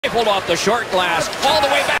Pulled off the short glass, all the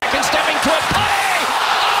way back and stepping to a pipe.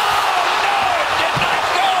 Oh, no, it did not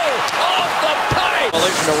go off the pipe.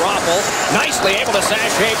 Collision to Roppel, nicely able to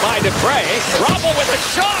sashay by Dupre. Roppel with a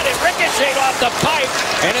shot, it ricocheted off the pipe,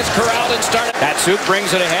 and it's corralled and started. Datsuk brings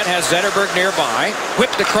it ahead, has Zetterberg nearby,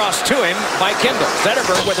 whipped across to him by Kindle.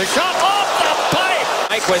 Zetterberg with a shot off the pipe.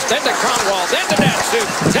 Nyquist, then to Kronwall, then to Datsuk.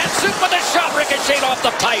 Datsuk with a shot, ricocheted off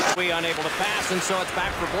the pipe. We unable to pass, and so it's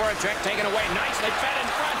back for Voracek, taken away nicely, fed in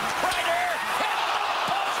front.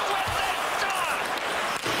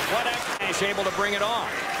 Nash able to bring it on.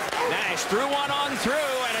 Nash threw one on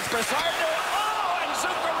through, and it's Brassard. Oh, and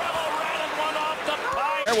Zuccarello ran it one off the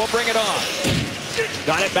pipe. We'll bring it on.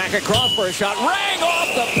 Got it back across for a shot. Rang off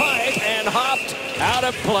the pipe and hopped out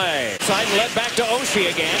of play. Side and led back to Oshie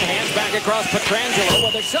again. Hands back across Pietrangelo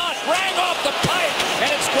with a shot. Rang off the pipe,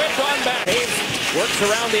 and it's squibbed on back. Hayes works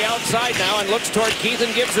around the outside now and looks toward Keith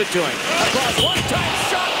and gives it to him. Across one-time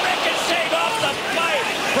shot. Ricocheted off the pipe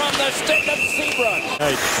from the stick of Seabrook.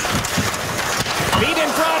 Feet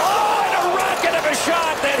in front. Oh, and a rocket of a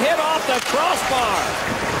shot that hit off the crossbar.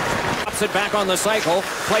 Pops it back on the cycle.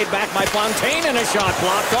 Played back by Fontaine, and a shot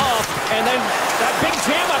blocked off. And then that big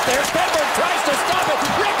jam up there. Svedberg tries to stop it.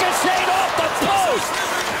 Ricocheted off the post.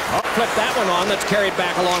 Oh, flip that one on. That's carried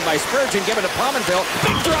back along by Spurgeon. Given to Pominville.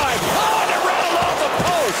 Big drive. Oh, and it rattled off the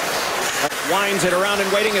post. Winds it around and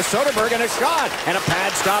waiting is Soderberg, and a shot. And a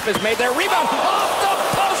pad stop is made there. Rebound off the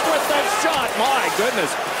post with the shot. My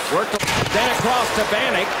goodness. Worked then across to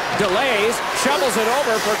Vanek. Delays. Shovels it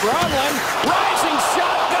over for Gronlund. Rising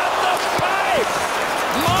shot. Got the pipe.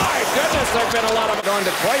 My goodness, there's been a lot of it going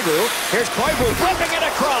to Koivu. Here's Koivu flipping it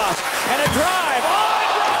across. And a drive. Oh,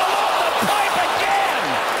 it rattled off the pipe again.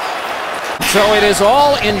 So it is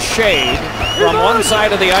all in shade from one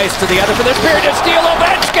side of the ice to the other for this period of steal.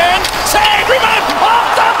 Ovechkin. Save. Rebound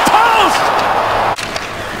off the post.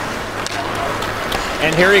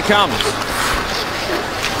 And here he comes.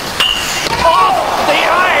 Off the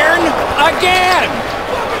iron again.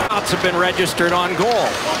 Shots have been registered on goal.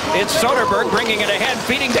 It's Soderberg bringing it ahead,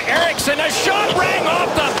 feeding to Eriksson. A shot rang off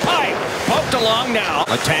the pipe. Poked along now.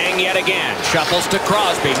 Letang yet again. Shuffles to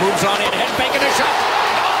Crosby. Moves on in. Head faking a shot.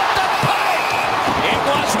 Off the pipe. It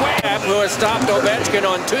was Webb who has stopped Ovechkin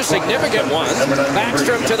on two significant ones.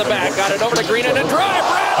 Backstrom to the back. Got it over to Green, and a drive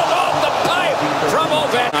rattled off the pipe from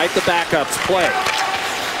Ovechkin. The backups play.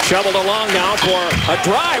 Shoveled along now for a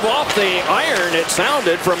drive off the iron, it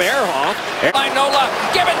sounded, from Ehrhoff. No luck.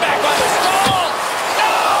 Give it back on the stall.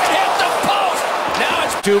 No, it hit the post. Now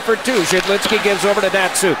it's 2 for 2. Shidlitsky gives over to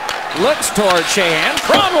Datsuk. Looks toward Sheahan.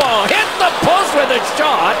 Kronwall hit the post with a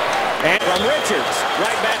shot. And from Richards.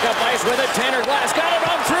 Right back up ice with it. Tanner Glass got it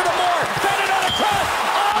on through to Moore. Fed it on across.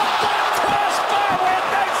 Off the crossbar with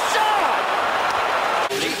the shot.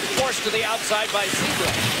 Forced to the outside by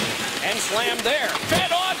Seabrook. And slammed there. Fed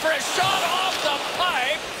on for a shot off the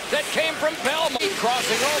pipe that came from Belmont.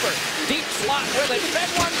 Crossing over. Deep slot with it. Fed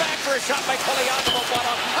one back for a shot by Koliakov.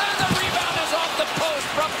 And the rebound is off the post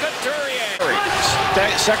from Couturier.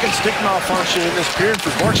 That second stick malfunction in this period for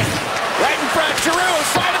Voracek. Right in front. Giroux,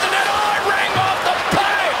 side of the net. Oh, it rang off the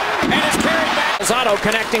pipe. And it's carried back. Zotto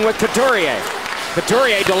connecting with Couturier.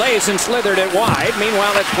 Couturier delays and slithered it wide.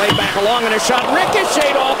 Meanwhile, it's played back along, and a shot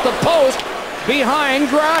ricocheted off the post behind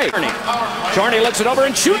Gripe. Charney looks it over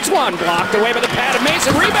and shoots one. Blocked away by the pad of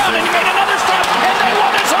Mason. Rebound, and he made another step, and they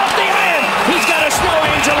won us off the iron. He's got a snow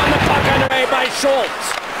angel on the puck underway by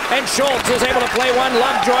Schultz. And Schultz is able to play one.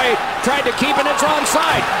 Lovejoy tried to keep, and it's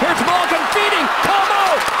onside. Here's Malkin feeding. Como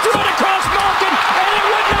threw it across Malkin, and it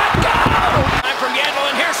would not go. Time from Yandel,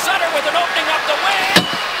 and here's Sutter with an opening up the wing.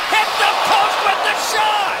 Hit the post with the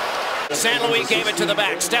shot. San Luis gave it to the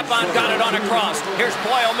back. Stepan got it on a cross. Here's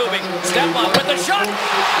Boyle moving. Stepan with the shot.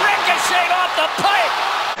 Ricocheted off the pipe.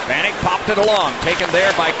 Vanek popped it along. Taken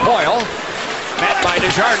there by Coyle. Met by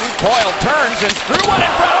Desjardins. Coyle turns and threw one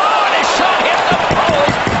in front. Oh, and his shot hit the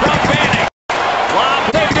post from Vanek. Lob.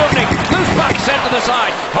 Dave Dubnyk. Loose puck sent to the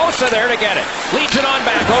side. Hossa there to get it. Leads it on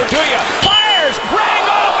back. Oduya fires. Rang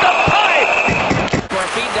off the pipe. For a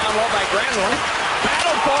feed down low by Granlund.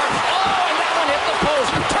 Battle for it. Oh, and that one hit the post.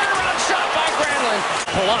 Turnaround shot by Granlund.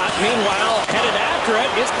 Palat, meanwhile, headed after it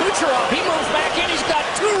is Kucherov. He moves back in. He's got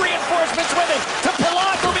two reinforcements with him. To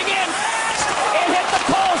Palat moving in. It hit the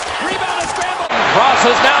post. Rebound and scramble.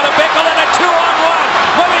 Crosses down to Bickle and a 2-on-1.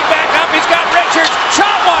 Moving back up. He's got Richards.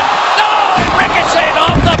 Shot one. No! Ricocheted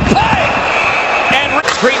off the pipe. And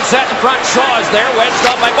screen set in front. Shaw is there. Wedged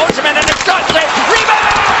up by Moserman, and a shot saved.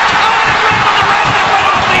 Rebound. Oh, and it went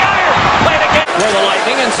off the iron. Played again for the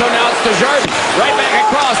Lightning, and so now it's Desjardins. Right back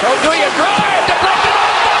across. Oduya drive. Deflected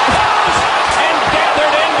off the post. And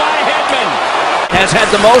gathered in by Hedman. has had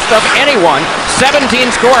the most of anyone, 17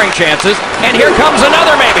 scoring chances, and here comes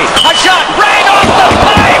another maybe. A shot, right off the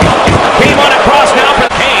pipe! Came on across